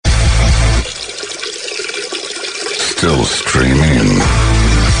still streaming.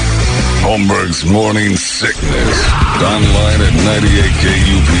 Holmberg's Morning Sickness. Online at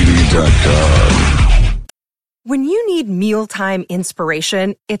 98kupd.com. When you need mealtime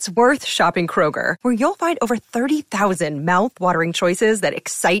inspiration, it's worth shopping Kroger, where you'll find over 30,000 mouth-watering choices that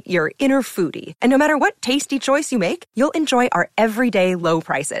excite your inner foodie. And no matter what tasty choice you make, you'll enjoy our everyday low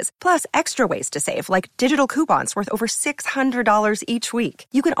prices, plus extra ways to save, like digital coupons worth over $600 each week.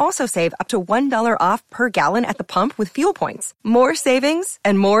 You can also save up to $1 off per gallon at the pump with fuel points. More savings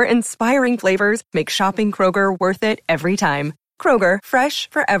and more inspiring flavors make shopping Kroger worth it every time. Kroger, fresh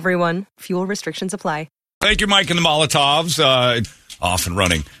for everyone. Fuel restrictions apply. Thank you, Mike and the Molotovs. Off and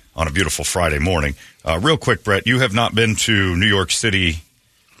running on a beautiful Friday morning. Real quick, Brett, you have not been to New York City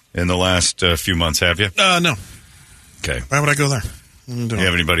in the last few months, have you? No. Okay. Why would I go there? You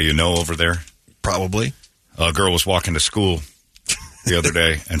have anybody you know over there? Probably. A girl was walking to school the other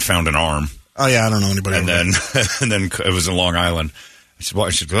day and found an arm. Oh, yeah, I don't know anybody. And then it was in Long Island. She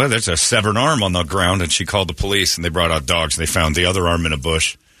said, well, there's a severed arm on the ground. And she called the police, and they brought out dogs. And they found the other arm in a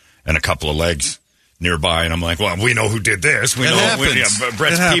bush and a couple of legs nearby. And I'm like, well, we know who did this. We know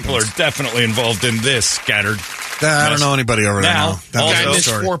Brett's people are definitely involved in this scattered. I don't know anybody over there now. The guy missed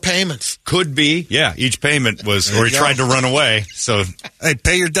 4 payments. Could be. Yeah, each payment was, or he tried to run away. So, hey,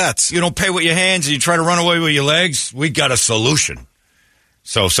 pay your debts. You don't pay with your hands and you try to run away with your legs. We got a solution.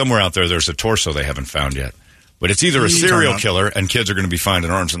 So somewhere out there's a torso they haven't found yet. But it's either a serial killer and kids are going to be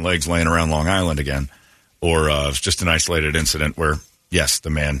finding arms and legs laying around Long Island again, or it's just an isolated incident where, yes, the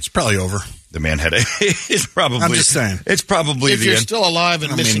man. It's probably over. The man had it's probably. I'm just saying. It's probably if you're still alive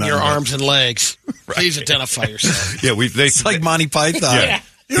and missing your arms and legs, right. Please identify yourself. Yeah, it's like Monty Python. Yeah.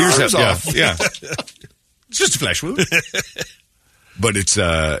 Here's arms off. Yeah. It's just a flesh wound. But it's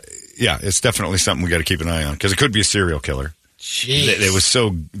it's definitely something we got to keep an eye on because it could be a serial killer.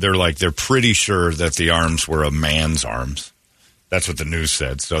 Jeez. They're pretty sure that the arms were a man's arms. That's what the news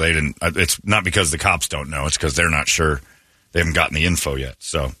said. So they didn't. It's not because the cops don't know. It's because they're not sure. They haven't gotten the info yet.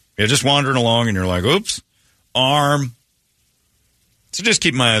 So you're just wandering along and you're like, oops, arm. So just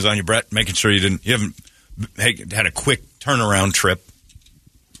keep my eyes on you, Brett, making sure you haven't had a quick turnaround trip.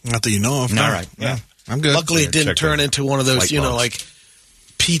 Not that you know of. All right. Yeah. I'm good. Luckily, it didn't turn into one of those, like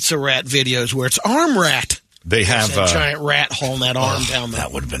pizza rat videos where it's arm rat. They have a giant rat hauling that arm down there.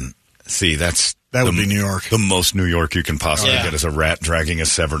 That would have been. See, that would be New York. The most New York you can possibly get is a rat dragging a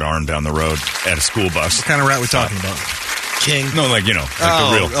severed arm down the road at a school bus. What kind of rat are we talking about? King. No,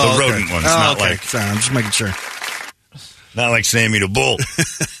 the rodent ones. Not like. Sorry, I'm just making sure. Not like Sammy the Bull.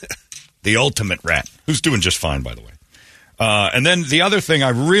 The ultimate rat, who's doing just fine, by the way. And then the other thing I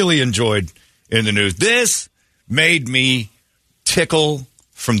really enjoyed in the news, this made me tickle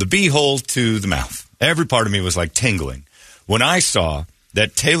from the beehole to the mouth. Every part of me was like tingling when I saw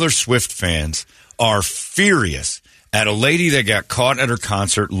that Taylor Swift fans are furious at a lady that got caught at her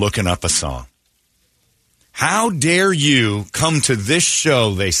concert looking up a song. How dare you come to this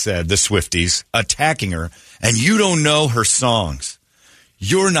show, they said, the Swifties, attacking her, and you don't know her songs.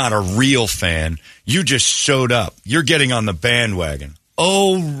 You're not a real fan. You just showed up. You're getting on the bandwagon.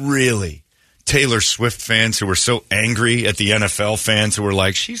 Oh, really? Taylor Swift fans who were so angry at the NFL fans who were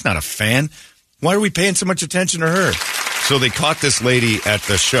like, she's not a fan. Why are we paying so much attention to her? So they caught this lady at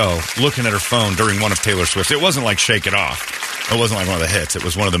the show looking at her phone during one of Taylor Swift's. It wasn't like Shake It Off. It wasn't like one of the hits. It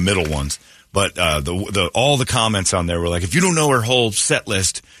was one of the middle ones. But all the comments on there were like, if you don't know her whole set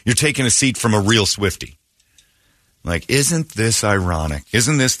list, you're taking a seat from a real Swiftie. Like, isn't this ironic?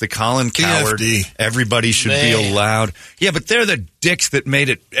 Isn't this the Colin Coward? PFD. Everybody should be allowed. Yeah, but they're the dicks that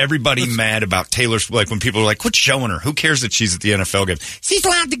made everybody mad about Taylor Swift. Like when people are like, quit showing her. Who cares that she's at the NFL game? She's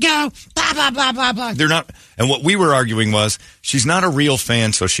allowed to go. Blah, blah, blah, blah, blah. They're not. And what we were arguing was she's not a real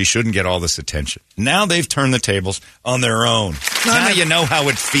fan, so she shouldn't get all this attention. Now they've turned the tables on their own. Now you know how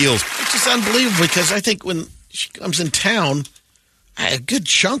it feels. It's just unbelievable because I think when she comes in town, a good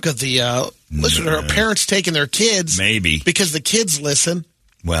chunk of the listen to her parents taking their kids. Maybe. Because the kids listen.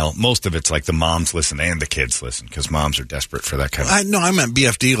 Well, most of it's like the moms listen and the kids listen because moms are desperate for that kind of thing. I meant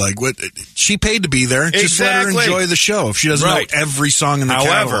BFD. Like, what? She paid to be there. Just let her enjoy the show. If she doesn't know every song in the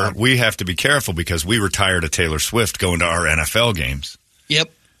catalog. However, we have to be careful because we were tired of Taylor Swift going to our NFL games. Yep.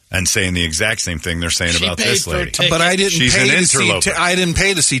 And saying the exact same thing they're saying about this lady. But I didn't I didn't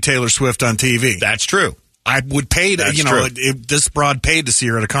pay to see Taylor Swift on TV. That's true. I would pay to, this broad paid to see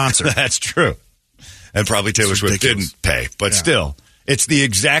her at a concert. That's true. And probably Taylor Swift didn't pay. But still, it's the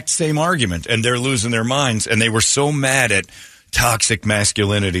exact same argument. And they're losing their minds. And they were so mad at toxic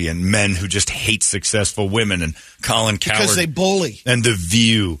masculinity and men who just hate successful women and Colin Coward. Because they bully. And The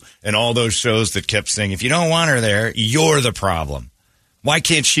View and all those shows that kept saying, if you don't want her there, you're the problem. Why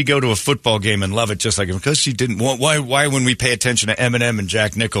can't she go to a football game and love it just like him? Because she didn't want. Why when we pay attention to Eminem and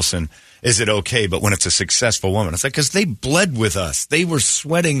Jack Nicholson, is it okay? But when it's a successful woman, it's like, because they bled with us. They were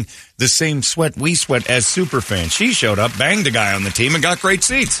sweating the same sweat we sweat as super fans. She showed up, banged a guy on the team, and got great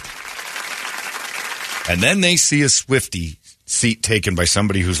seats. And then they see a Swiftie seat taken by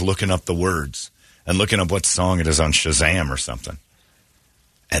somebody who's looking up the words and looking up what song it is on Shazam or something.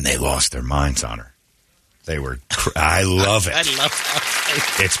 And they lost their minds on her. They were, I love it. I love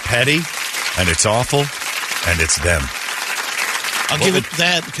that. It's petty, and it's awful, and it's them. I'll give it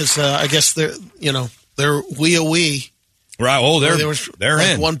that because I guess they're we. Right. Oh, they're like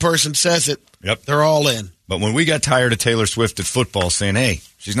in. One person says it. Yep. They're all in. But when we got tired of Taylor Swift at football saying, hey,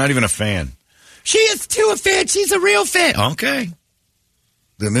 she's not even a fan. She is too a fan. She's a real fan. Okay.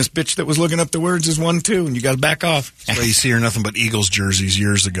 Then this bitch that was looking up the words is one, too, and you got to back off. That's why you see her nothing but Eagles jerseys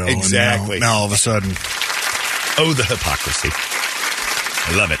years ago. Exactly. And now all of a sudden. Oh, the hypocrisy.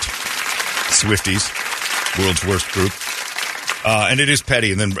 I love it. Swifties, world's worst group. And it is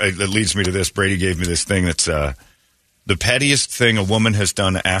petty, and then that leads me to this. Brady gave me this thing that's the pettiest thing a woman has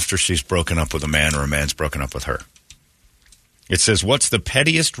done after she's broken up with a man or a man's broken up with her. It says, what's the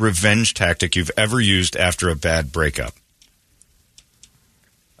pettiest revenge tactic you've ever used after a bad breakup?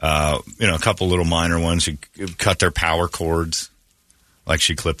 A couple little minor ones. You cut their power cords. Like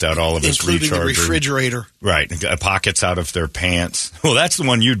she clipped out all of his recharger. Including the refrigerator. Right. Pockets out of their pants. Well, that's the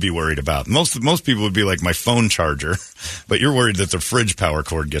one you'd be worried about. Most people would be like my phone charger. But you're worried that the fridge power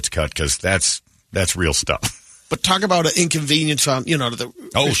cord gets cut because that's real stuff. But talk about an inconvenience on,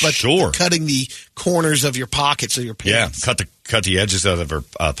 sure. Cutting the corners of your pockets of your pants. Yeah, cut the edges out of her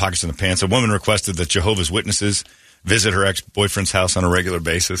pockets in the pants. A woman requested that Jehovah's Witnesses visit her ex-boyfriend's house on a regular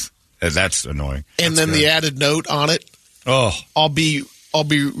basis. And that's annoying. And then the added note on it. Oh. I'll be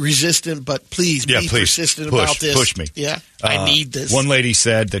resistant, but please be persistent about this. Push me. Yeah, I need this. One lady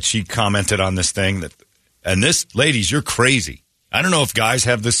said that she commented on this thing and this, ladies, you're crazy. I don't know if guys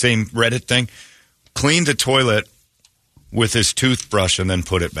have the same Reddit thing. Clean the toilet with his toothbrush and then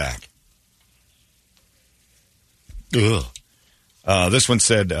put it back. Ugh. This one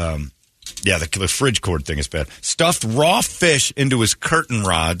said, the fridge cord thing is bad. Stuffed raw fish into his curtain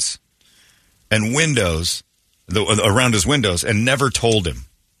rods and windows, around his windows, and never told him.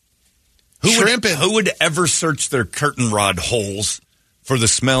 Who would ever search their curtain rod holes for the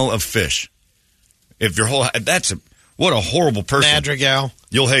smell of fish? If your whole what a horrible person. Madrigal.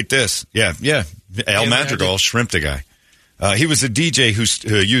 You'll hate this. Yeah. Al Madrigal shrimped a guy. He was a DJ who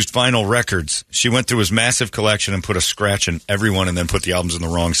used vinyl records. She went through his massive collection and put a scratch in every one and then put the albums in the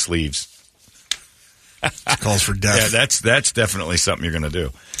wrong sleeves. Calls for death. Yeah, that's definitely something you're going to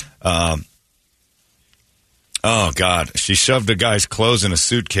do. Oh, God. She shoved a guy's clothes in a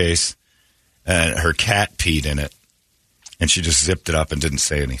suitcase, and her cat peed in it, and she just zipped it up and didn't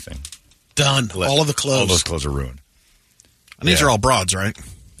say anything. Done. All of the clothes. All those clothes are ruined. And these are all broads, right?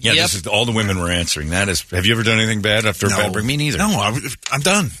 Yeah, This is all the women were answering. That is. Have you ever done anything bad after a bad break? Me neither. No, I'm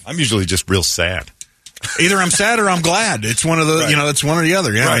done. I'm usually just real sad. Either I'm sad or I'm glad. It's one of the, right. It's one or the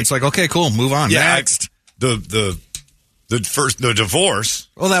other. Yeah, right. It's like, okay, cool, move on. Yeah, next. The divorce.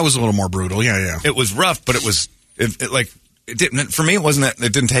 Well, that was a little more brutal. Yeah. It was rough, but it didn't. For me, it wasn't that.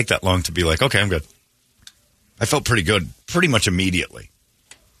 It didn't take that long to be like, okay, I'm good. I felt pretty good, pretty much immediately.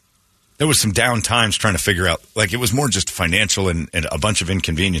 There was some down times trying to figure out, it was more just financial and a bunch of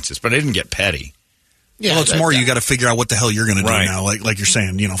inconveniences, but I didn't get petty. Yeah, well, it's more you got to figure out what the hell you're going to do right. now. Like you're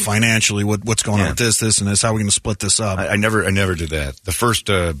saying, financially, what's going on with this, and this. How are we going to split this up? I never did that. The first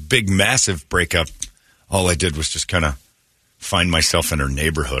big, massive breakup, all I did was just kind of find myself in her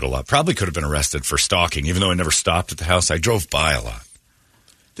neighborhood a lot. Probably could have been arrested for stalking, even though I never stopped at the house. I drove by a lot.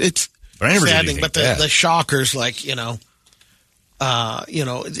 But I never did anything. But the shockers,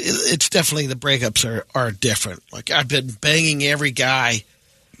 it's definitely the breakups are different. Like I've been banging every guy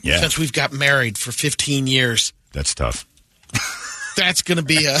since we've got married for 15 years. That's tough. That's going to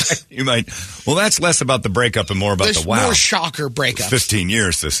be you might. Well, that's less about the breakup and more about the wow. More shocker breakups. 15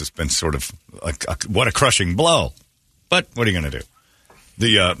 years. This has been sort of what a crushing blow. But what are you going to do?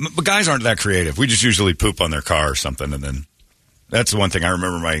 The guys aren't that creative. We just usually poop on their car or something, and then. That's the one thing I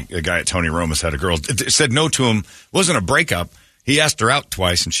remember. A guy at Tony Roma's had a girl said no to him. It wasn't a breakup. He asked her out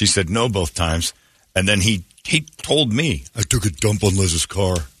twice, and she said no both times. And then he told me, I took a dump on Liz's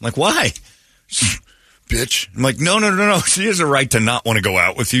car. I'm like, why? Bitch. I'm like, no. She has a right to not want to go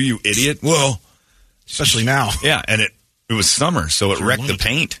out with you, you idiot. Well, especially now. Yeah, and it was summer, so it wrecked the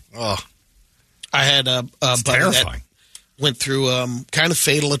paint. Oh. I had a buddy terrifying. That went through kind of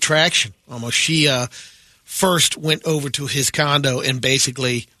fatal attraction. Almost. She first went over to his condo and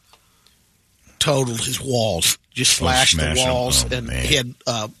basically totaled his walls. just slashed the walls, and he had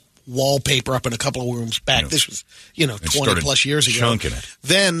wallpaper up in a couple of rooms back. This was 20 plus years ago. Chunking it.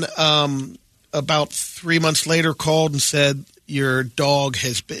 Then about 3 months later, called and said your dog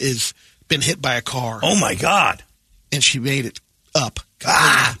is been hit by a car. Oh my God! And she made it up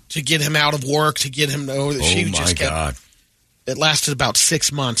to get him out of work, to get him to know that she just kept. God. It lasted about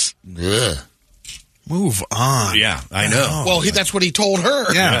 6 months. Ugh. Move on. Yeah, I know. Well, that's what he told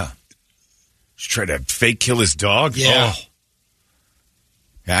her. Yeah. She tried to fake kill his dog. Yeah. Oh.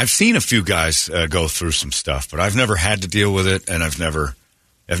 Yeah, I've seen a few guys go through some stuff, but I've never had to deal with it, and I've never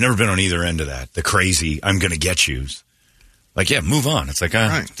been on either end of that. The crazy, I'm going to get yous. Like, yeah, move on. It's like,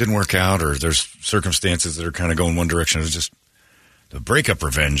 it didn't work out, or there's circumstances that are kind of going one direction. It's just the breakup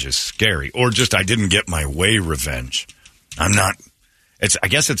revenge is scary, or just I didn't get my way revenge. I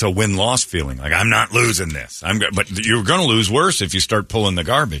guess it's a win-loss feeling. Like, I'm not losing this. But you're going to lose worse if you start pulling the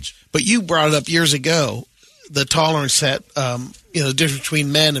garbage. But you brought it up years ago. The tolerance set, the difference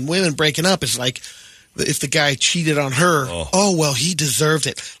between men and women breaking up is like if the guy cheated on her. Oh well, he deserved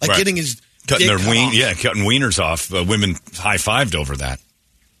it. Like getting his cutting dick cutting wieners off. Women high-fived over that.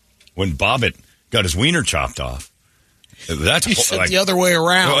 When Bobbitt got his wiener chopped off. That's like the other way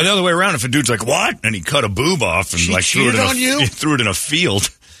around. No, the other way around. If a dude's like, "What?" and he cut a boob off and threw it in a field,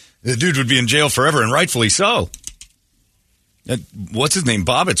 the dude would be in jail forever, and rightfully so. What's his name?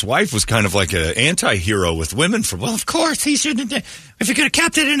 Bobbitt's wife was kind of like an anti-hero with women. Well, of course he shouldn't have. If he could have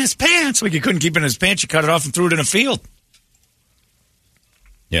kept it in his pants, like he couldn't keep it in his pants, you cut it off and threw it in a field.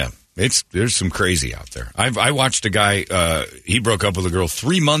 Yeah, there's some crazy out there. I watched a guy. He broke up with a girl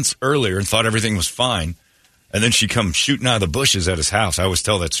 3 months earlier and thought everything was fine. And then she come shooting out of the bushes at his house. I always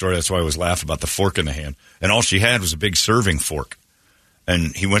tell that story. That's why I always laugh about the fork in the hand. And all she had was a big serving fork.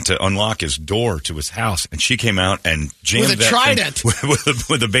 And he went to unlock his door to his house, and she came out and jammed with a trident.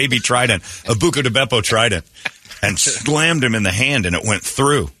 With a baby trident, a Buca de Beppo trident, and slammed him in the hand, and it went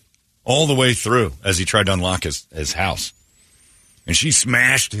through, all the way through, as he tried to unlock his house. And she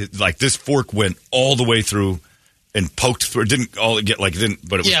smashed this fork went all the way through and poked through. It didn't all get but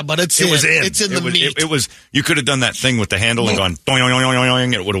it was. Yeah, but it was in. It's in the meat. It was. You could have done that thing with the handle and gone doing,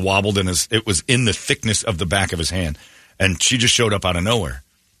 and it would have wobbled in his. It was in the thickness of the back of his hand, and she just showed up out of nowhere.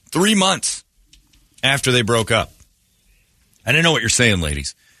 3 months after they broke up. I didn't know what you're saying,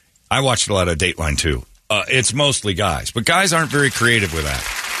 ladies. I watched a lot of Dateline too. It's mostly guys, but guys aren't very creative with that.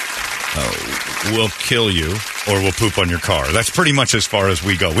 We'll kill you or we'll poop on your car. That's pretty much as far as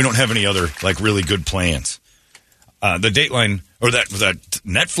we go. We don't have any other really good plans. The Dateline or that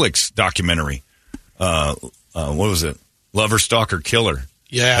Netflix documentary. What was it? Lover, Stalker, Killer.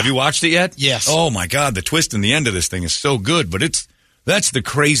 Yeah. Have you watched it yet? Yes. Oh my God, the twist in the end of this thing is so good. But that's the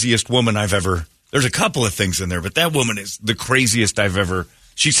craziest woman I've ever. There's a couple of things in there, but that woman is the craziest I've ever.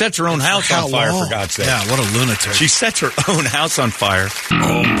 She sets her own house on fire, for God's sake. Yeah, what a lunatic. She sets her own house on fire.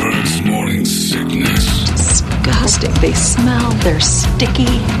 Holmberg's Morning Sickness. Disgusting. They smell. They're sticky.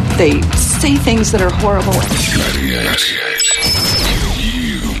 They say things that are horrible. 98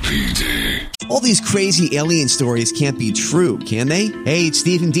 UPD. All these crazy alien stories can't be true, can they? Hey, it's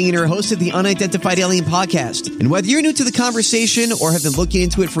Stephen Diener, host of the Unidentified Alien Podcast. And whether you're new to the conversation or have been looking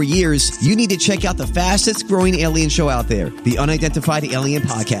into it for years, you need to check out the fastest growing alien show out there, the Unidentified Alien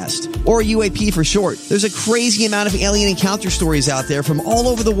Podcast, or UAP for short. There's a crazy amount of alien encounter stories out there from all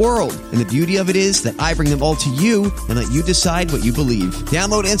over the world. And the beauty of it is that I bring them all to you and let you decide what you believe.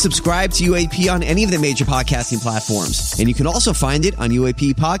 Download and subscribe to UAP on any of the major podcasting platforms. And you can also find it on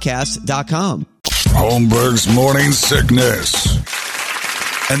UAPpodcast.com. Holmberg's Morning Sickness.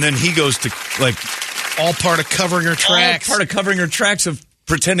 And then he goes to, all part of covering her tracks. All part of covering her tracks of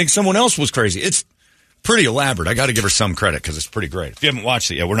pretending someone else was crazy. It's pretty elaborate. I got to give her some credit because it's pretty great. If you haven't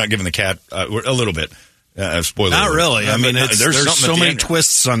watched it yet, we're not giving the cat a little bit. Spoiler. Not really. I mean, there's so many end.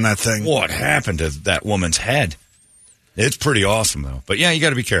 twists on that thing. What happened to that woman's head? It's pretty awesome, though. But yeah, you got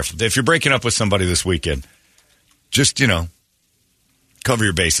to be careful. If you're breaking up with somebody this weekend, just, cover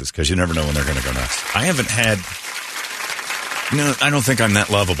your bases because you never know when they're going to go nuts. I haven't had... I don't think I'm that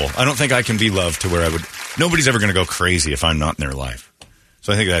lovable. I don't think I can be loved to where I would... Nobody's ever going to go crazy if I'm not in their life.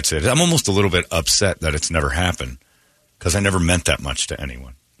 So I think that's it. I'm almost a little bit upset that it's never happened because I never meant that much to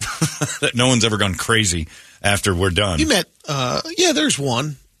anyone. That no one's ever gone crazy after we're done. You met... there's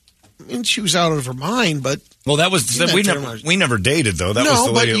one. I mean, she was out of her mind, but... Well, that was... We never dated, though. That was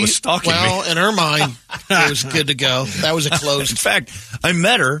the lady that was stalking me. Well, in her mind, it was good to go. That was a closed... In fact, I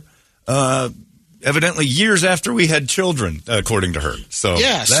met her evidently years after we had children, according to her. So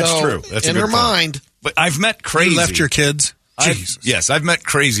that's true. That's in a good her point. mind... But I've met crazy... You left your kids? Yes, I've met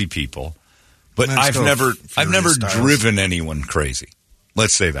crazy people, but I've never driven anyone crazy.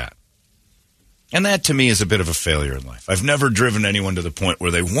 Let's say that. And that, to me, is a bit of a failure in life. I've never driven anyone to the point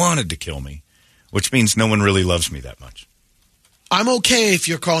where they wanted to kill me, which means no one really loves me that much. I'm okay if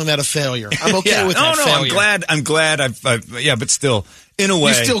you're calling that a failure. I'm okay with that failure. I'm glad. Yeah, but still, in a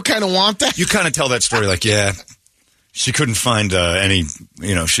way. You still kind of want that? You kind of tell that story like, yeah, she couldn't find any,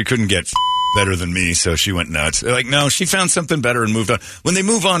 she couldn't get better than me, so she went nuts. Like, no, she found something better and moved on. When they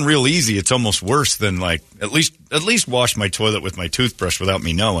move on real easy, it's almost worse than, like, at least wash my toilet with my toothbrush without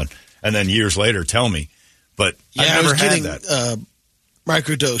me knowing, and then years later tell me. But yeah, I've never had that.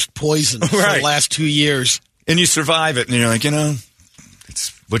 Microdosed poison for the last 2 years. And you survive it, and you're like,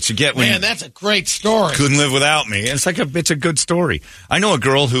 it's what you get when Man, that's a great story. Couldn't live without me. And it's a good story. I know a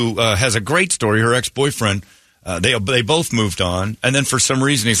girl who has a great story. Her ex-boyfriend, they both moved on, and then for some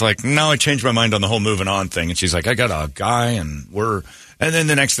reason he's like, no, I changed my mind on the whole moving on thing. And she's like, I got a guy, and then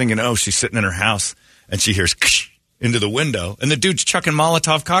the next thing you know, she's sitting in her house, and she hears into the window, and the dude's chucking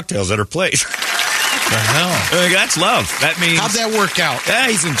Molotov cocktails at her place. The hell? That's love. That means... How'd that work out? Yeah,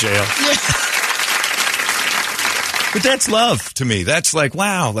 he's in jail. Yeah. But that's love to me. That's like,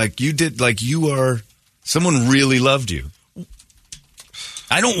 wow, like you did, like someone really loved you.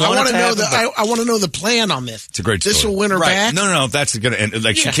 I don't want to know I want to know the plan on this. It's a great story. This will win her back? No, that's going to end.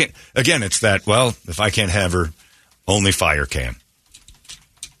 Like, she can't, again, it's that, well, if I can't have her, only fire can.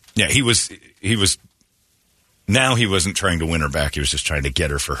 Yeah, he was, now he wasn't trying to win her back. He was just trying to get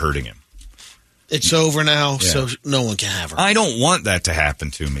her for hurting him. It's over now, so no one can have her. I don't want that to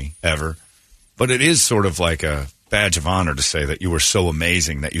happen to me, ever. But it is sort of like a badge of honor to say that you were so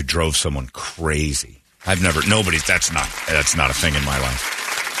amazing that you drove someone crazy. That's not a thing in my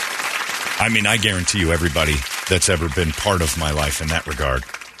life. I mean, I guarantee you everybody that's ever been part of my life in that regard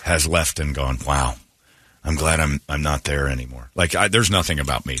has left and gone, wow, I'm glad I'm not there anymore. Like, there's nothing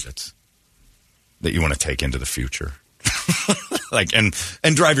about me that you want to take into the future. Like, and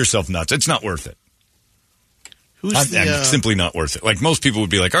drive yourself nuts. It's not worth it. I'm simply not worth it. Like, most people would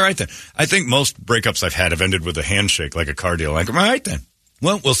be like, all right, then. I think most breakups I've had have ended with a handshake, like a car deal. Like, all right, then.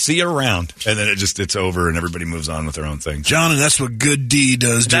 Well, we'll see you around. And then it's over and everybody moves on with their own thing. John, and that's what good D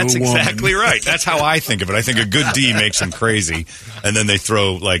does to a woman. That's exactly right. That's how I think of it. I think a good D makes them crazy. And then they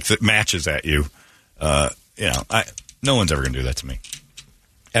throw, like, matches at you. No one's ever going to do that to me.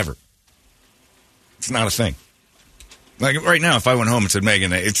 Ever. It's not a thing. Like, right now, if I went home and said,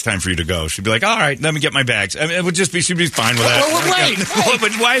 Megan, it's time for you to go, she'd be like, all right, let me get my bags. I mean, she'd be fine with that. Wait.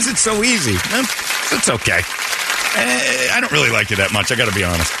 But why is it so easy? It's okay. I don't really like you that much, I got to be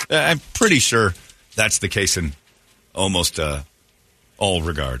honest. I'm pretty sure that's the case in almost all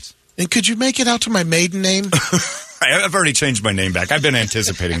regards. And could you make it out to my maiden name? I've already changed my name back. I've been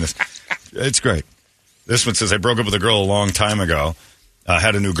anticipating this. It's great. This one says, I broke up with a girl a long time ago. I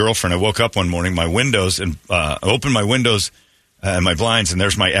had a new girlfriend. I woke up one morning, I opened my windows and my blinds, and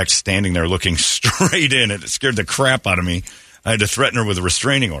there's my ex standing there looking straight in. It scared the crap out of me. I had to threaten her with a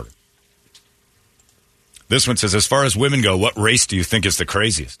restraining order. This one says, as far as women go, what race do you think is the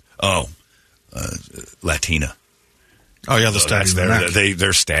craziest? Oh, Latina. Oh, yeah, they're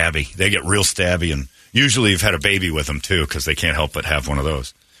stabby. They get real stabby, and usually you've had a baby with them, too, because they can't help but have one of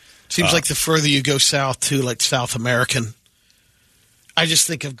those. Seems like the further you go south, too, like South American. I just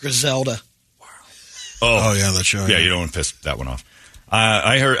think of Griselda. Wow. Oh yeah, that's right. Yeah, you don't want to piss that one off.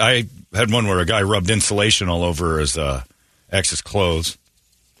 I had one where a guy rubbed insulation all over his ex's clothes.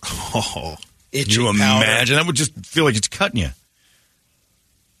 Oh, you imagine? That would just feel like it's cutting you.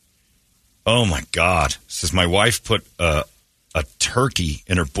 Oh my God! It says my wife put a turkey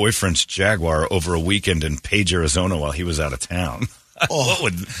in her boyfriend's Jaguar over a weekend in Page, Arizona, while he was out of town. Oh, what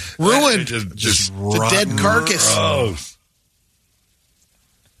would ruined? Just the dead carcass. Gross.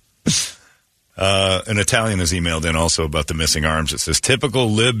 An Italian has emailed in also about the missing arms. It says,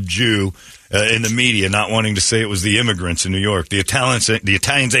 typical lib Jew in the media not wanting to say it was the immigrants in New York. The Italians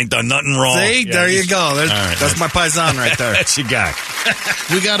ain't done nothing wrong. See, there you go. That's my paisan right there. That's your guy.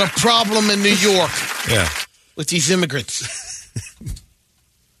 We got a problem in New York. Yeah. With these immigrants.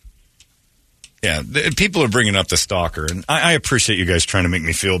 Yeah, people are bringing up the stalker, and I appreciate you guys trying to make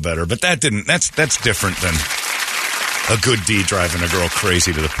me feel better, but that's different than a good D driving a girl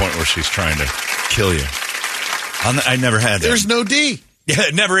crazy to the point where she's trying to kill you. I never had that. There's no D. Yeah,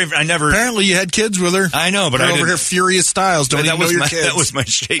 I never. Apparently, you had kids with her. I know, but over here, Furious Styles. Don't even know your kids. That was my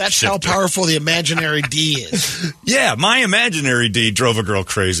shape. That's how powerful the imaginary D is. Yeah, my imaginary D drove a girl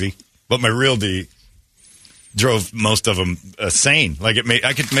crazy, but my real D drove most of them sane. Like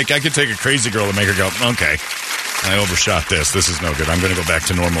I could take a crazy girl and make her go, okay, I overshot this. This is no good. I'm going to go back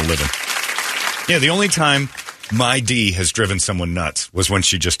to normal living. Yeah, the only time my D has driven someone nuts was when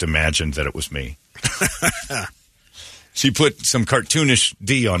she just imagined that it was me. She put some cartoonish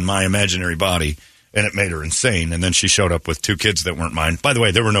D on my imaginary body, and it made her insane. And then she showed up with 2 kids that weren't mine. By the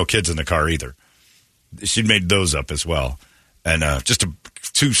way, there were no kids in the car either. She'd made those up as well. And just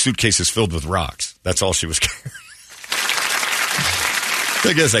 2 suitcases filled with rocks. That's all she was carrying.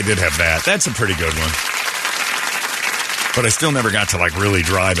 I guess I did have that. That's a pretty good one. But I still never got to like really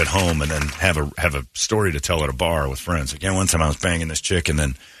drive it home and then have a story to tell at a bar with friends. Again, one time I was banging this chick and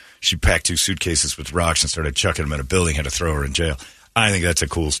then she packed 2 suitcases with rocks and started chucking them at a building, had to throw her in jail. I think that's a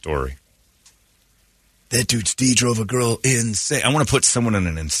cool story. That dude Steve drove a girl insane. I want to put someone in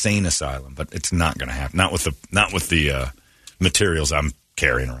an insane asylum, but it's not going to happen. Not with the materials I'm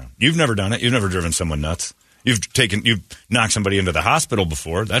carrying around. You've never done it. You've never driven someone nuts. You've knocked somebody into the hospital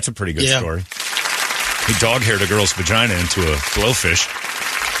before. That's a pretty good story. He dog-haired a girl's vagina into a blowfish.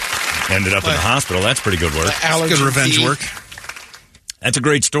 Ended up in the hospital. That's pretty good work. That's good revenge work. That's a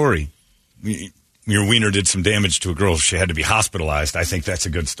great story. Your wiener did some damage to a girl. She had to be hospitalized. I think that's a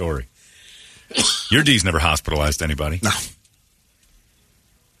good story. Your D's never hospitalized anybody. No.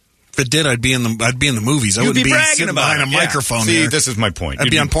 If it did, I'd be in the movies. I wouldn't be sitting behind a microphone. See, here. This is my point. I'd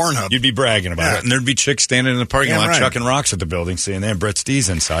be on Pornhub. You'd be bragging about it, and there'd be chicks standing in the parking lot chucking rocks at the building, saying, "There, Brett Steve's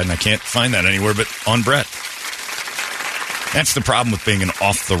inside," and I can't find that anywhere but on Brett. That's the problem with being an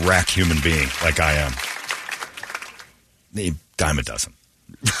off-the-rack human being like I am. The dime a dozen.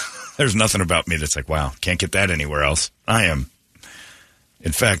 There's nothing about me that's like, wow, can't get that anywhere else. I am.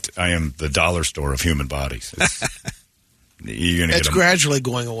 In fact, I am the dollar store of human bodies. It's gradually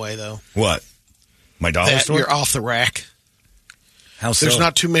going away, though. What? My dollar store? You're off the rack. How so? There's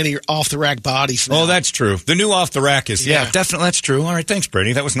not too many off the rack bodies now. Oh, that's true. The new off the rack is, definitely, that's true. All right, thanks,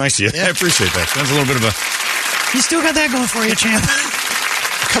 Brady. That was nice of you. Yeah. I appreciate that. That's a little bit of a... You still got that going for you, champ.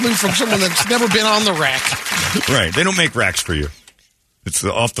 Coming from someone that's never been on the rack. Right. They don't make racks for you. It's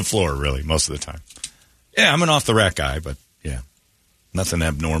off the floor, really, most of the time. Yeah, I'm an off the rack guy, but yeah. Nothing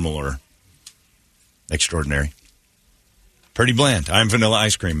abnormal or extraordinary. Pretty bland. I'm vanilla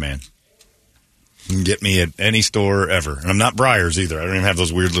ice cream man. You can get me at any store ever. And I'm not Breyers either. I don't even have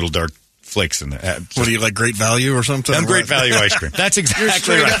those weird little dark flakes in there. What do you like, Great Value or something? I'm Great Value ice cream. That's exactly you're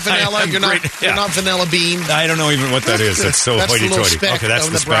straight right. Up vanilla. You're not vanilla bean. I don't know even what that is. That's so hoity-toity. Okay, that's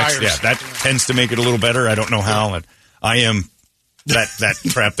the specs. Breyers. Yeah, that tends to make it a little better. I don't know how. I am that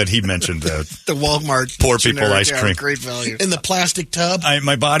trap that he mentioned. The Walmart poor people ice cream. Great Value. In the plastic tub.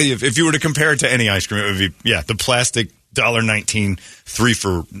 My body, if you were to compare it to any ice cream, it would be, the plastic $1.19, 3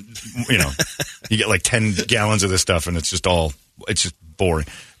 for, you get like 10 gallons of this stuff and it's just boring.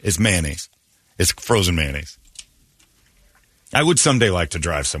 It's mayonnaise. It's frozen mayonnaise. I would someday like to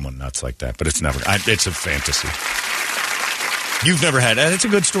drive someone nuts like that, but it's never, it's a fantasy. You've never had, it's a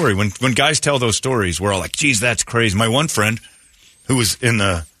good story. When guys tell those stories, we're all like, geez, that's crazy. My one friend who was in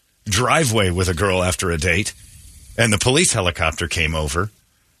the driveway with a girl after a date and the police helicopter came over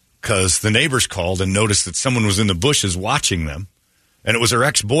because the neighbors called and noticed that someone was in the bushes watching them, and it was her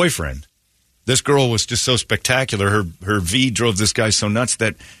ex-boyfriend. This girl was just so spectacular. Her V drove this guy so nuts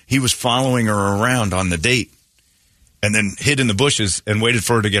that he was following her around on the date and then hid in the bushes and waited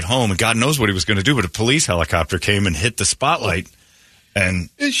for her to get home. And God knows what he was going to do, but a police helicopter came and hit the spotlight. And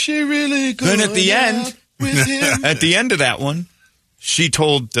is she really good? Then at the end, at the end of that one, she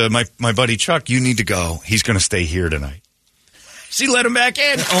told my buddy Chuck, "You need to go. He's going to stay here tonight." She let him back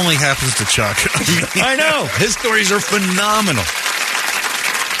in. It only happens to Chuck. I know. His stories are phenomenal.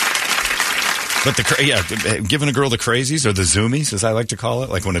 But giving a girl the crazies or the zoomies, as I like to call it,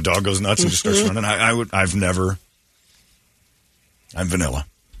 like when a dog goes nuts and just starts running, I'm vanilla.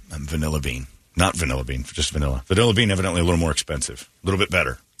 I'm vanilla bean. Not vanilla bean, just vanilla. Vanilla bean evidently a little more expensive. A little bit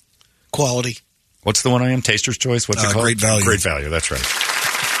better. Quality. What's the one I am? Taster's Choice? What's it called? Great Value. Great Value, that's right.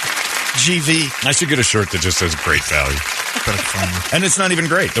 GV. I should get a shirt that just says Great Value. And it's not even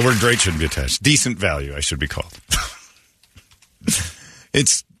great. The word great shouldn't be attached. Decent value, I should be called.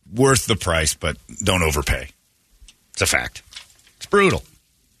 It's worth the price, but don't overpay. It's a fact. It's brutal.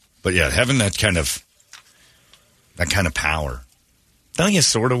 But yeah, having that kind of power. Don't you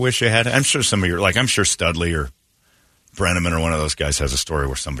sort of wish you had it? I'm sure some of your, I'm sure Studley or Brenneman or one of those guys has a story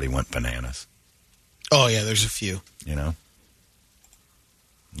where somebody went bananas. Oh, yeah, there's a few.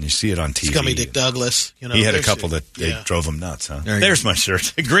 You see it on TV. Scummy Dick Douglas. He had a couple that drove him nuts, huh? There's my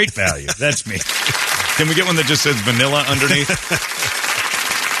shirt. Great Value. That's me. Can we get one that just says vanilla underneath?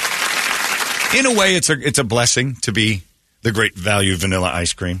 In a way, it's a blessing to be the Great Value vanilla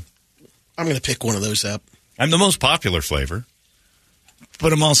ice cream. I'm going to pick one of those up. I'm the most popular flavor,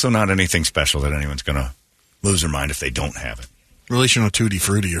 but I'm also not anything special that anyone's going to lose their mind if they don't have it. Relation to Tutti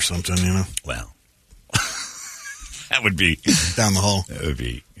Frutti or something, Well, that would be down the hall. That would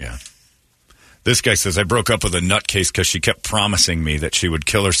be, yeah. This guy says, I broke up with a nutcase because she kept promising me that she would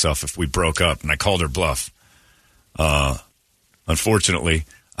kill herself if we broke up, and I called her bluff. Unfortunately,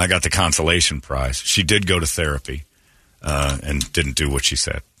 I got the consolation prize. She did go to therapy and didn't do what she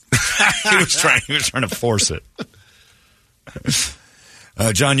said. He was trying to force it.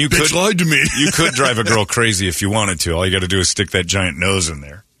 John, you Bitch lied to me. You could drive a girl crazy if you wanted to. All you got to do is stick that giant nose in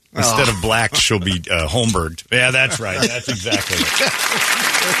there. Instead of black, she'll be Holmberg. Yeah, that's right. That's exactly it.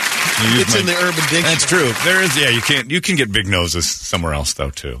 It's in the Urban Dictionary. That's true. There is. Yeah, you can get big noses somewhere else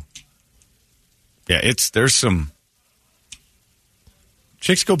though too. Yeah, there's some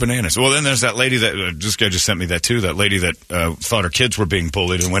chicks go bananas. Well, then there's that lady that this guy just sent me that too. That lady that thought her kids were being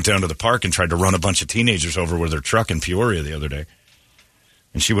bullied and went down to the park and tried to run a bunch of teenagers over with her truck in Peoria the other day.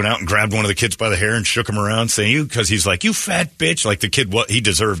 And she went out and grabbed one of the kids by the hair and shook him around, saying, because he's like, you fat bitch. Like the kid, he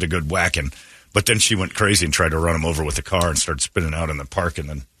deserved a good whacking. But then she went crazy and tried to run him over with the car and started spinning out in the park. And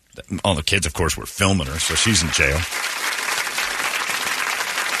then all the kids, of course, were filming her, so she's in jail.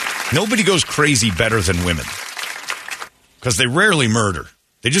 Nobody goes crazy better than women because they rarely murder.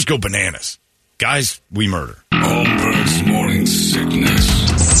 They just go bananas. Guys, we murder. Holmberg's Morning Sickness.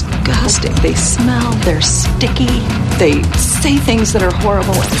 Disgusting. They smell. They're sticky. They say things that are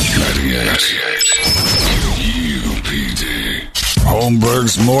horrible. 98 UPD.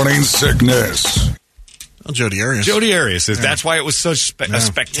 Holmberg's Morning Sickness. Well, Jodi Arias. Jodi Arias is. That's why it was such a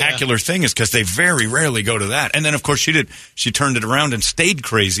spectacular thing, is because they very rarely go to that. And then, of course, she turned it around and stayed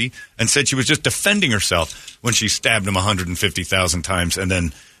crazy and said she was just defending herself when she stabbed him 150,000 times and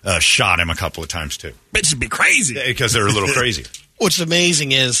then shot him a couple of times, too. Bitches be crazy. Because they're a little crazy. What's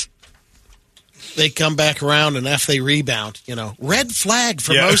amazing is they come back around, and after they rebound, red flag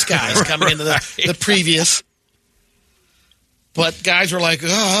for most guys coming into the previous. But guys were like,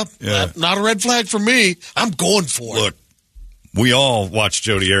 not a red flag for me. I'm going for it. Look, we all watched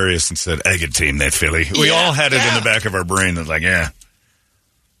Jodi Arias and said, I could team that Philly. We all had it in the back of our brain that like,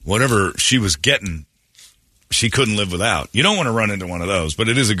 whatever she was getting, she couldn't live without. You don't want to run into one of those, but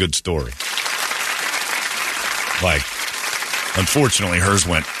it is a good story. Like, unfortunately, hers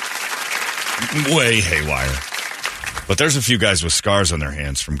went way haywire. But there's a few guys with scars on their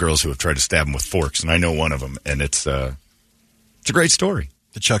hands from girls who have tried to stab them with forks, and I know one of them, and it's a great story.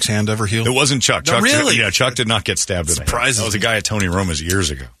 Did Chuck's hand ever heal? It wasn't Chuck. No, really? Chuck did not get stabbed in the hand. That was a guy at Tony Roma's years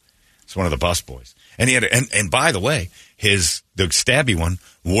ago. It's one of the bus boys. And he had and by the way, the stabby one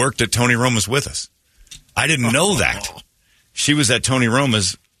worked at Tony Roma's with us. I didn't know that. She was at Tony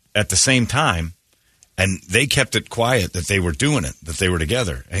Roma's at the same time, and they kept it quiet that they were doing it, that they were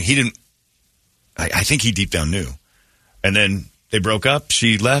together. And he didn't, I think he deep down knew. And then they broke up.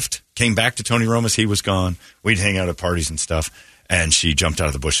 She left, came back to Tony Roma's. He was gone. We'd hang out at parties and stuff. And she jumped out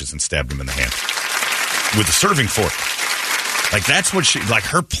of the bushes and stabbed him in the hand with a serving fork. Like, that's what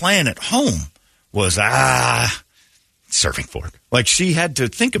her plan at home was, serving fork. Like, she had to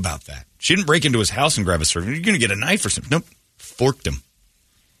think about that. She didn't break into his house and grab a serving. You're going to get a knife or something. Nope. Forked him.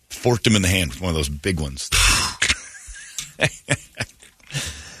 Forked him in the hand with one of those big ones.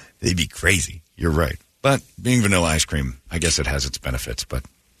 They'd be crazy. You're right. But being vanilla ice cream, I guess it has its benefits. But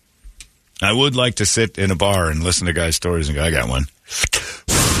I would like to sit in a bar and listen to guys' stories and go, I got one.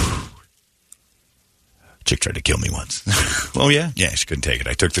 Chick tried to kill me once. Oh, yeah? Yeah, she couldn't take it.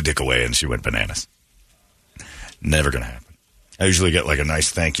 I took the dick away and she went bananas. Never going to happen. I usually get like a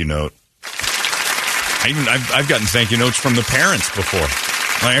nice thank you note. I've gotten thank you notes from the parents before.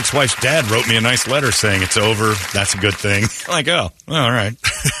 My ex-wife's dad wrote me a nice letter saying it's over. That's a good thing. I'm like, all right.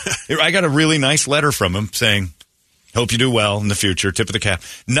 I got a really nice letter from him saying, hope you do well in the future. Tip of the cap.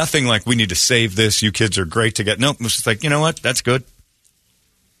 Nothing like we need to save this. You kids are great to get. Nope. It was just like, you know what? That's good.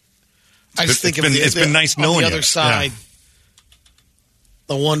 It's been nice knowing you. On the other side,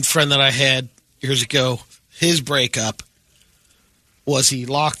 the one friend that I had years ago, his breakup was he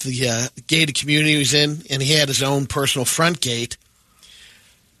locked the gated community he was in, and he had his own personal front gate.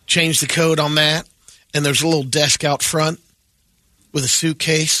 Changed the code on that, and there's a little desk out front with a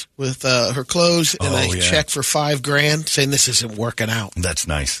suitcase with her clothes and a check for $5,000 saying this isn't working out. That's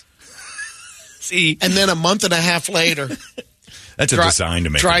nice. See? And then a month and a half later, that's a design to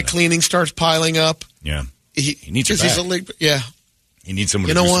make dry cleaning starts piling up. Yeah. He needs it back. He needs someone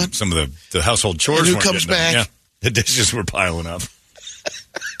to do some of the household chores. And who comes back? Yeah. The dishes were piling up.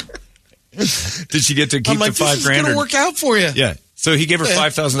 Did she get to keep the $5,000? This is going to work out for you. Yeah. So he gave her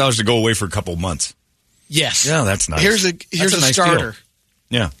 $5,000 to go away for a couple months. Yes. Yeah, that's nice. Here's a nice starter. Deal.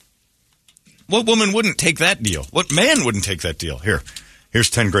 Yeah. What woman wouldn't take that deal? What man wouldn't take that deal? Here's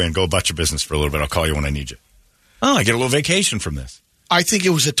 $10,000. Go about your business for a little bit. I'll call you when I need you. Oh, I get a little vacation from this. I think it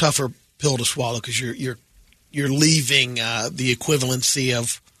was a tougher pill to swallow because you're leaving the equivalency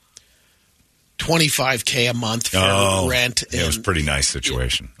of $25K a month for rent. It was a pretty nice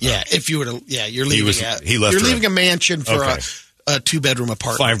situation. Yeah, if you were to, you're leaving you're leaving a mansion for a 2-bedroom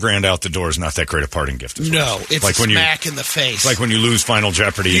apartment. $5,000 out the door is not that great a parting gift. No, it's like smack in the face. It's like when you lose Final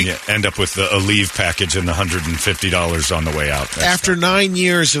Jeopardy and you end up with a leave package and the $150 on the way out. After 9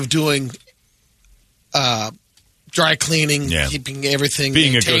 years of doing dry cleaning, keeping everything,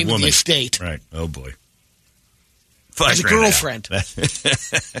 being a good woman, the estate. Right? Oh boy. As a girlfriend.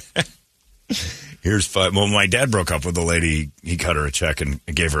 Here's $5. Well, my dad broke up with a lady. He cut her a check and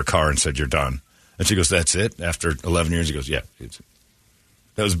gave her a car and said, "You're done." And she goes, "That's it?" After 11 years, he goes, "Yeah,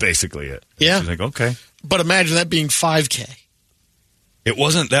 that was basically it." Yeah. She's like, "Okay." But imagine that being $5K. It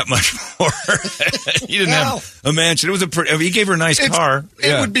wasn't that much more. He didn't have a mansion. It was he gave her a nice car.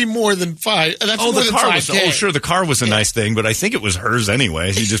 It would be more than $5. That's more than $5K. Sure, the car was a nice thing, but I think it was hers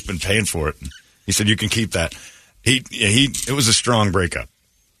anyway. He'd just been paying for it. He said, "You can keep that." It was a strong breakup.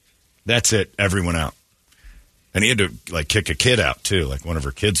 That's it. Everyone out. And he had to, kick a kid out, too. Like, one of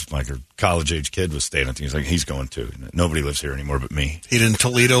her kids, her college-age kid was staying at the. He's like, he's going, too. Nobody lives here anymore but me. He didn't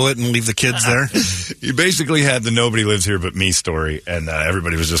Toledo it and leave the kids there? He basically had the nobody lives here but me story, and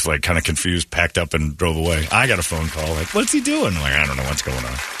everybody was just, kind of confused, packed up, and drove away. I got a phone call, what's he doing? I'm like, I don't know what's going on.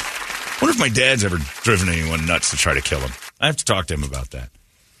 I wonder if my dad's ever driven anyone nuts to try to kill him. I have to talk to him about that.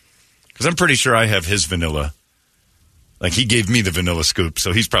 Because I'm pretty sure I have his vanilla. He gave me the vanilla scoop,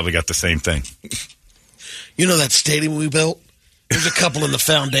 so he's probably got the same thing. You know that stadium we built? There's a couple in the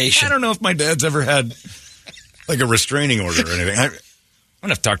foundation. I don't know if my dad's ever had, a restraining order or anything. I'm going to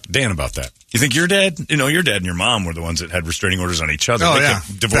have to talk to Dan about that. You think your dad, your dad and your mom were the ones that had restraining orders on each other. Oh, yeah.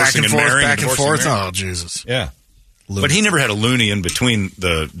 Divorcing and marrying. Back and forth. Oh, Jesus. Yeah. Loony. But he never had a loony in between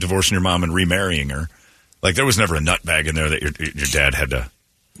the divorcing your mom and remarrying her. There was never a nutbag in there that your dad had to...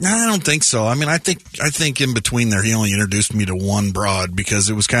 No, I don't think so. I mean, I think in between there, he only introduced me to one broad because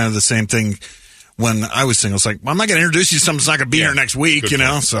it was kind of the same thing when I was single. It's like, well, I'm not going to introduce you to something that's not going to be here next week,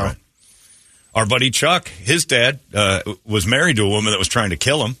 so. Right. Our buddy Chuck, his dad, was married to a woman that was trying to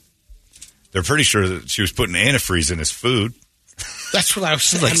kill him. They're pretty sure that she was putting antifreeze in his food. That's what I was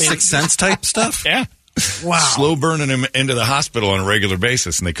saying. Sixth Sense type stuff? Yeah. Wow. Slow burning him into the hospital on a regular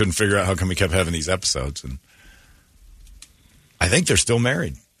basis, and they couldn't figure out how come he kept having these episodes. And I think they're still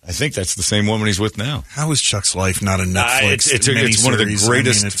married. I think that's the same woman he's with now. How is Chuck's life not a Netflix it's one of the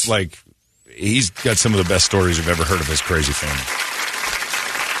greatest, he's got some of the best stories I've ever heard of his crazy family.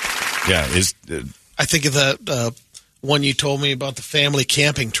 Yeah. I think of the one you told me about the family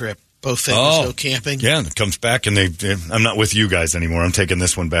camping trip. Both families go camping. Yeah, and it comes back, and I'm not with you guys anymore. I'm taking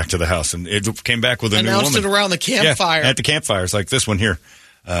this one back to the house. And it came back with a new woman. Announced it around the campfire. Yeah, at the campfire. It's like this one here.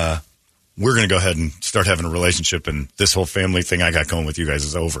 We're going to go ahead and start having a relationship, and this whole family thing I got going with you guys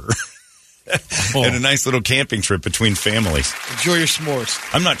is over. And a nice little camping trip between families. Enjoy your s'mores.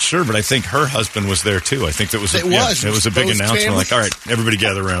 I'm not sure, but I think her husband was there, too. I think it was a big announcement. Families. All right, everybody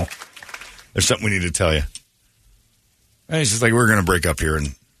gather around. There's something we need to tell you. And he's just we're going to break up here,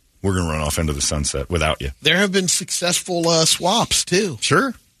 and we're going to run off into the sunset without you. There have been successful swaps, too.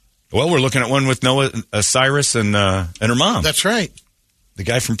 Sure. Well, we're looking at one with Noah Cyrus and her mom. That's right. The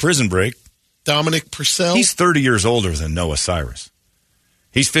guy from Prison Break. Dominic Purcell. He's 30 years older than Noah Cyrus.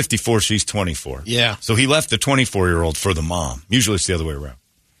 He's 54, she's 24. Yeah. So he left the 24-year-old for the mom. Usually it's the other way around.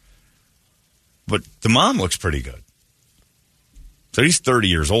 But the mom looks pretty good. So he's 30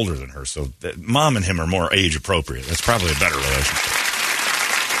 years older than her. So mom and him are more age appropriate. That's probably a better relationship.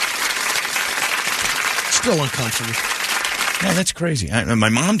 Still uncomfortable. Yeah, that's crazy. My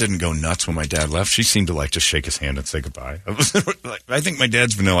mom didn't go nuts when my dad left. She seemed to just shake his hand and say goodbye. I think my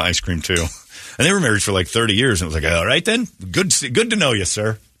dad's vanilla ice cream too. And they were married for 30 years. And it was all right then. Good to know you,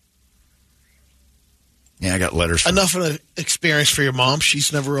 sir. Yeah, I got letters. Enough of an experience for your mom.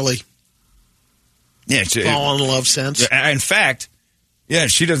 She's never really fallen in love since. In fact,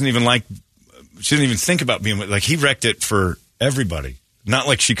 she doesn't even think about being with, he wrecked it for everybody. Not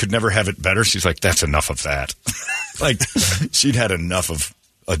like she could never have it better. She's like, that's enough of that. She'd had enough of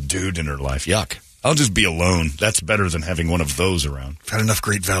a dude in her life. Yuck. I'll just be alone. That's better than having one of those around. Had enough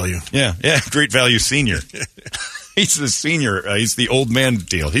great value. Yeah, great value senior. He's the senior. He's the old man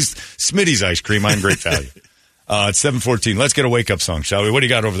deal. He's Smitty's ice cream. I'm great value. It's 7:14. Let's get a wake-up song, shall we? What do you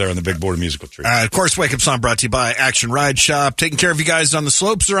got over there on the big board of musical tree? Of course, wake-up song brought to you by Action Ride Shop. Taking care of you guys on the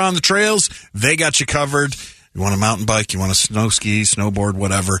slopes or on the trails. They got you covered. You want a mountain bike, you want a snow ski, snowboard,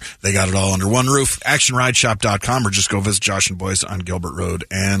 whatever. They got it all under one roof. ActionRideShop.com, or just go visit Josh and Boys on Gilbert Road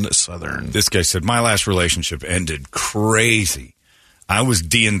and Southern. This guy said, my last relationship ended crazy. I was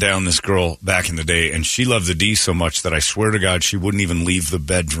D'ing down this girl back in the day, and she loved the D so much that I swear to God she wouldn't even leave the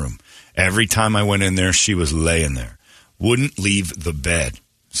bedroom. Every time I went in there, she was laying there. Wouldn't leave the bed.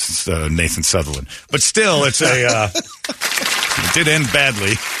 Nathan Sutherland. But still, it's it did end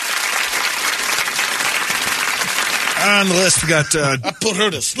badly. On the list, we got... I put her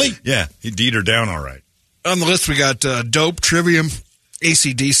to sleep. Yeah, he D'd her down all right. On the list, we got Dope, Trivium,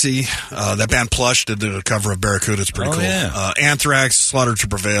 AC/DC. That band Plush did a cover of Barracuda. It's pretty cool. Yeah. Anthrax, Slaughter to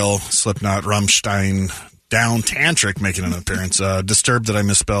Prevail, Slipknot, Rammstein, Down Tantric making an appearance. Disturbed that I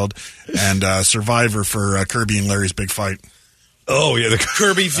misspelled. And Survivor for Kirby and Larry's Big Fight. Oh, yeah, the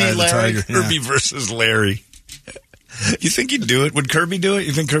Kirby v. Larry. Tiger, yeah. Kirby versus Larry. You think he'd do it? Would Kirby do it?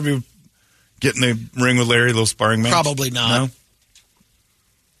 You think Kirby would get in the ring with Larry, a little sparring match? Probably not. No?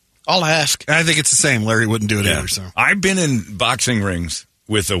 I'll ask. I think it's the same. Larry wouldn't do it either. So I've been in boxing rings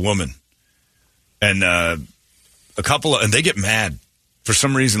with a woman, and a couple of, and they get mad. For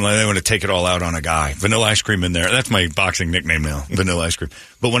some reason, they want to take it all out on a guy. Vanilla Ice Cream in there. That's my boxing nickname now, Vanilla Ice Cream.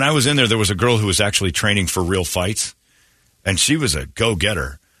 But when I was in there was a girl who was actually training for real fights, and she was a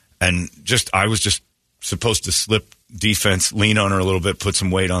go-getter. And I was just supposed to slip defense, lean on her a little bit, put some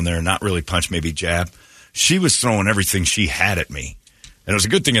weight on there, not really punch, maybe jab. She was throwing everything she had at me. And it was a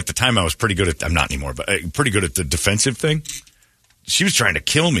good thing at the time I was pretty good at, I'm not anymore, but pretty good at the defensive thing. She was trying to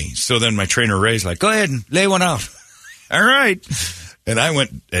kill me. So then my trainer Ray's like, go ahead and lay one out. All right. And I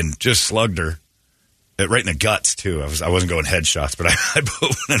went and just slugged her right in the guts, too. I wasn't going headshots, but I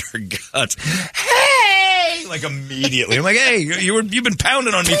put one in her guts. Hey! Like immediately. I'm like, hey, you've been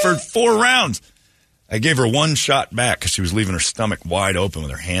pounding on me for 4 rounds. I gave her one shot back because she was leaving her stomach wide open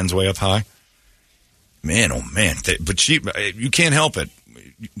with her hands way up high. Man, oh man. But you can't help it.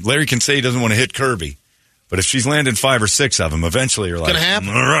 Larry can say he doesn't want to hit Kirby. But if she's landing 5 or 6 of them, eventually you're like,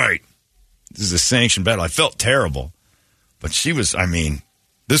 all right, this is a sanctioned battle. I felt terrible. But she was,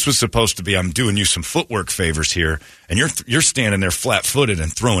 this was supposed to be, I'm doing you some footwork favors here, and you're standing there flat-footed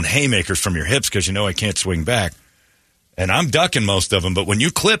and throwing haymakers from your hips because you know I can't swing back. And I'm ducking most of them, but when you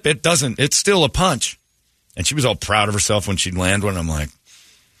clip, it's still a punch. And she was all proud of herself when she'd land one. I'm like,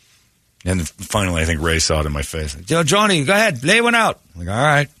 and finally I think Ray saw it in my face. Johnny, go ahead, lay one out. I'm like, all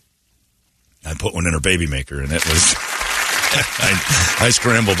right. I put one in her baby maker, and it was, I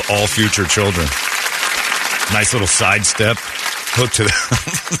scrambled all future children. Nice little sidestep, hook to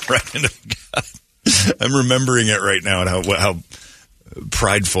the right into the gut. I'm remembering it right now and how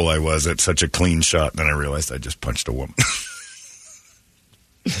prideful I was at such a clean shot. And then I realized I just punched a woman.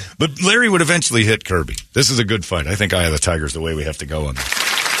 But Larry would eventually hit Kirby. This is a good fight. I think Eye of the Tiger is the way we have to go on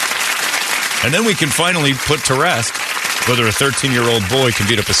this. And then we can finally put to rest whether a 13-year-old boy can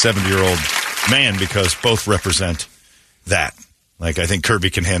beat up a 70-year-old man, because both represent that. Like, I think Kirby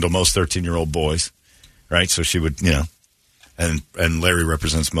can handle most 13-year-old boys. Right, so she would, and Larry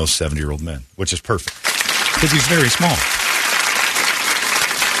represents most 70-year-old men, which is perfect because he's very small.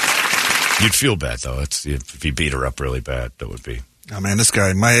 You'd feel bad though. If he beat her up really bad, that would be. Oh man, this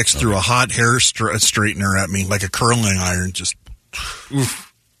guy, my ex threw a hot hair straightener at me like a curling iron. Just,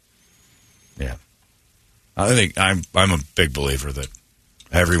 oof. Yeah, I think I'm a big believer that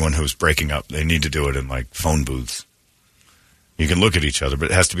everyone who's breaking up, they need to do it in like phone booths. You can look at each other,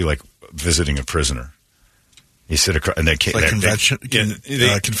 but it has to be like visiting a prisoner. You sit across, and they can't. Like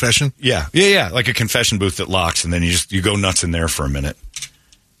confession? Yeah, like a confession booth that locks, and then you go nuts in there for a minute.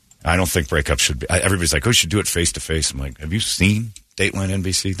 I don't think breakup should be. Everybody's like, oh, you should do it face to face. I'm like, have you seen Dateline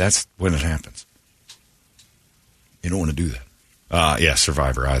NBC? That's when it happens. You don't want to do that. Yeah,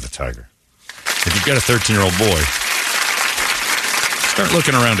 Survivor, Eye of the Tiger. If you've got a 13-year-old boy, start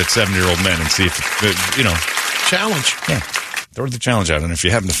looking around at 7-year-old men and see if, Challenge. Yeah. Throw the challenge out, and if you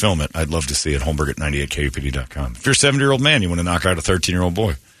happen to film it, I'd love to see it. Holmberg at 98kupd.com. If you're a 70-year-old man, you want to knock out a 13-year-old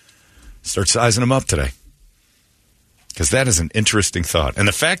boy, start sizing them up today. Because that is an interesting thought. And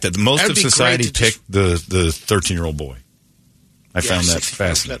the fact that most of society picked the 13-year-old boy. I found that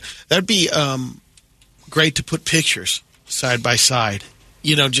fascinating. That'd be great to put pictures side by side.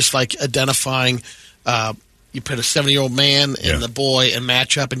 Just like identifying, you put a 70-year-old man and the boy and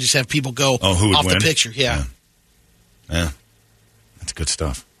match up and just have people go who would off win? the picture. Yeah. That's good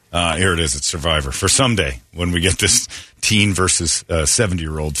stuff. Here it is. It's Survivor for someday when we get this teen versus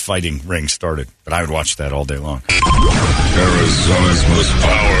 70-year-old fighting ring started. But I would watch that all day long. Arizona's most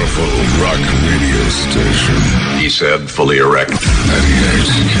powerful rock radio station. He said, fully erect. 98